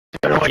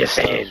don't know what you're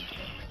saying.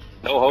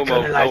 No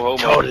homo, no homo,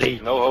 totally.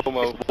 no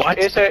homo. What?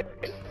 Is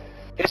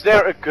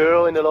there a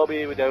girl in the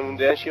lobby with them?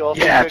 Then she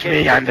also. Yeah, it's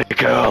me, I'm the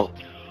girl.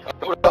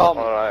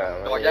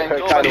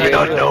 Alright. You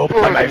don't know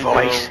by my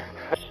voice.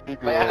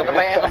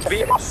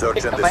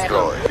 Search and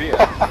destroy. You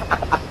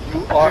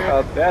are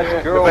a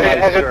bad girl,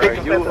 sir.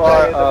 You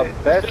are a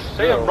bad Just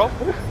saying, bro.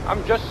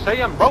 I'm just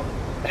saying, bro.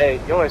 Hey,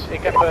 jongens,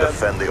 ik heb...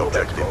 Defend the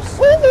objectives.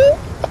 Een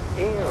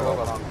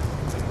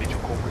beetje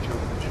kompertje,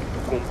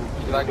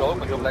 Je lijkt wel ook,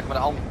 maar je lijkt met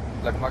de hand.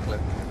 Lekker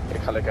makkelijk. Ik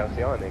ga lekker achter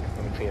jou aan, denk ik.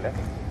 Want ik vind je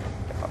lekker.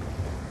 Ja.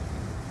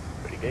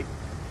 Pretty gay.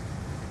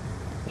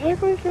 Nee,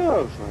 voor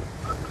jou, zo.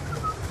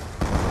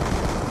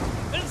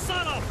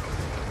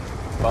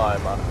 Bye,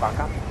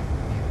 motherfucker.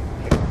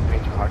 Ik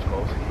vind je hartstikke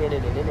hoog.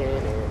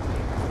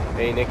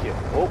 Nee, Nickje.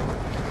 Oh.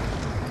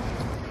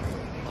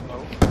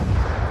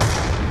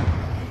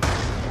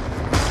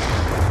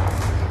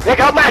 Nick,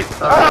 help mij!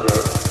 Dat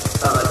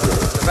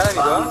ben ik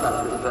niet hoor.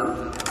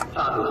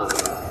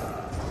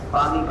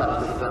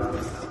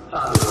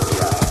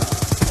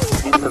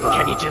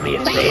 Can you do me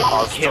a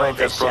favor? Kill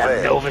this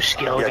Nova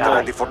skill Get guy.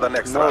 ready for the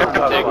next round.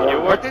 Skeptic, you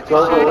were...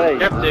 Go away.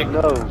 Skeptic,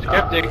 No.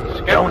 skeptic,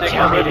 Don't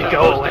tell me to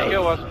go away.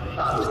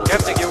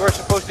 Skeptic, you were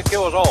supposed to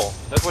kill us all.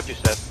 That's what you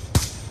said.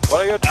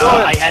 What are you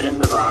doing? I had a...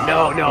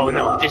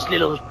 No. This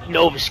little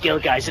Nova skill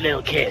guy's a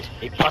little kid.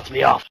 He butt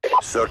me off.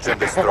 Search and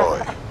destroy.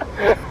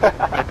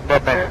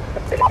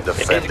 Deze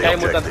Defend the guy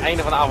moet aan het objectives.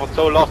 einde van de avond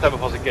zo last hebben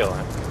van zijn kill,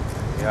 hè?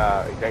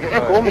 Ja, ik denk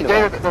Ik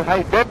denk dat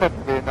hij dead met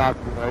weer na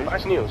Waar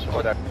is nieuws?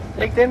 Oh, daar.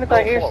 Ik denk dat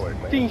hij Go eerst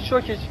forward, man. 10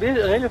 shotjes een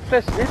hele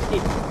fles whisky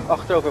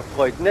achterover heeft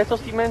gegooid. Net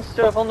als die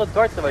mensen van de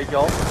darten, weet je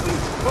al.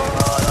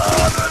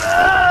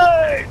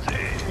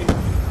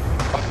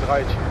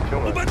 Achteruitje,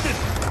 jongen.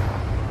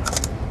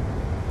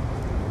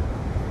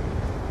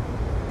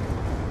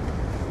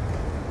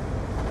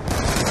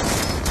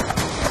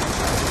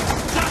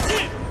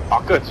 Ah,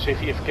 kut, ze heeft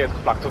hier verkeerd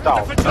geplakt,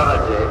 totaal.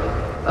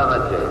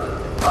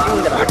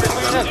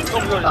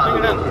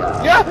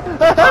 Ja!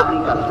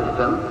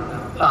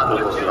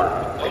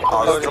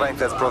 Our strength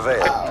has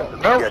prevailed.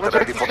 Get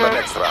ready for the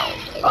next round.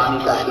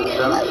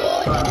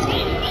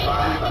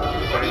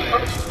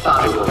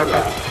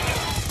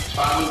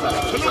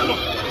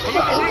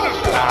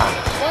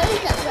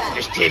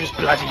 This team's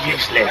bloody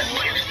useless.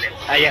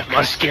 I have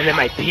more skill in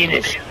my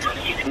penis.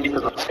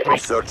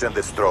 Search and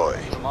destroy.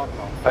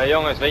 Hey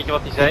jongens, weet je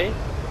wat hij zei?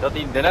 Dat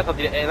hij, net had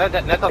hij de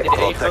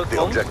één groot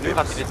vond, nu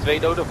gaat hij de 2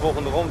 doden,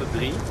 volgende ronde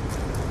 3.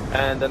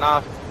 En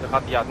daarna dan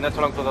gaat hij net zo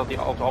lang totdat hij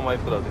ons allemaal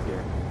heeft gedood een keer.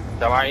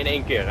 Zeg maar in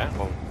 1 keer, hè?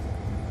 Gewoon.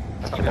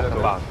 Dat is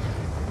niet laat.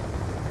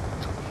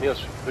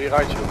 Niels, doe je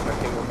ruitje doen, dan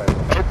ging ik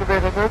mee. Ik ben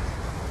weer gedood.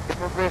 Ik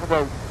word weer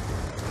gedood.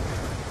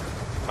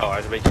 Oh, hij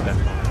is een beetje slecht.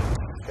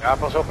 Ja,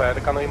 pas op hè,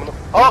 er kan er iemand op.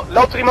 Oh,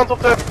 loopt er iemand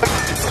op de...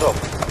 Pas op.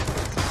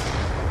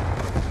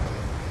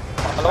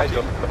 Hij is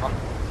dood.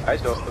 Hij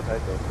is dood, goed, hij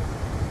is dood.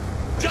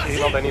 Er is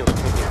iemand bij Niels.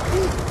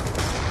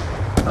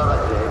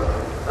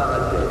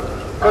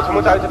 Kut, we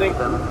moeten uit het ding.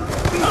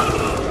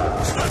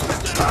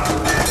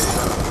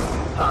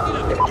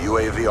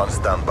 UAV on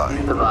standby.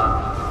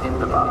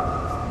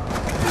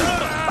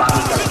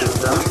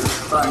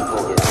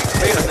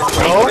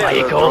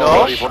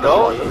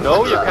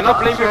 No, you cannot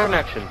blame your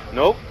connection.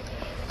 No.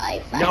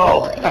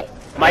 No.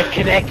 My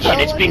connection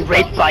is being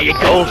raped by a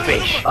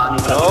goldfish.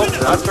 No,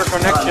 not your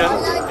connection.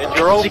 It's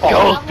your own The fault.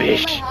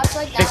 goldfish.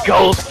 The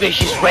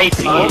goldfish is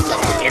raping it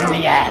in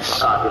the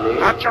ass.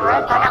 Not your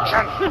own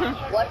connection.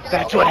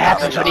 That's what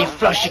happens when you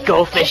flush a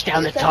goldfish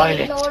down the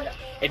toilet.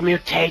 It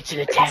mutates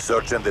and attacks.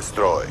 Search and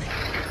destroy.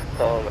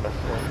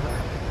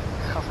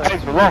 Hij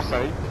is belast,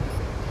 hè.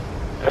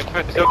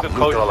 Het is ook het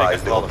grootste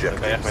ding in alles. Daar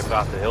kan je echt mee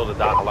praten, heel de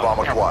dagen lang.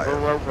 Bomb acquired.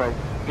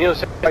 Niels,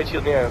 zet je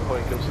shield neer en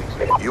gooi een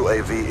killstreak.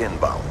 UAV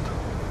inbound.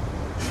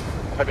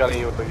 Of heb je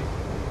alleen UAV?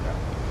 Ja.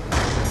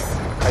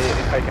 Ik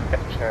ga je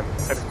echt beschermen.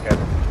 Heb ik gekend.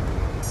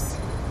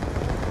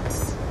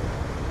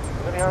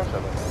 Ik wil niet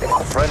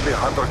aanstellen. Friendly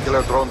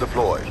hunter-killer drone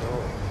deployed.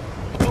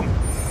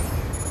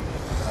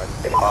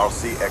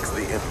 RCXD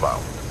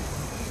inbound.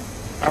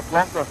 Ja,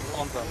 planten.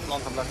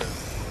 Plant hem lekker.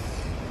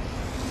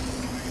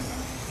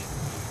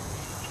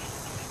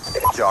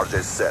 Charge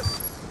is set.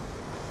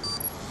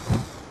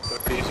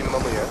 Hier is iemand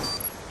anders, hè?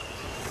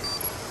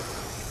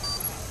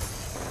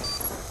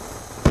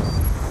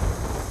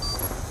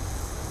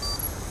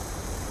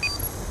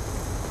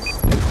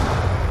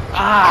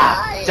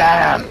 Ah,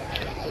 damn.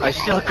 I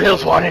still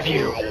killed one of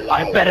you.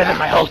 I'm better than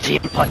my whole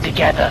team put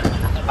together.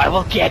 I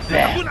will get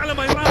there.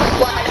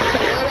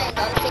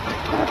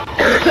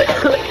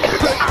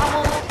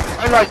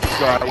 I like this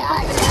guy.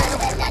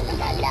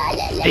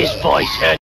 This voice hurts.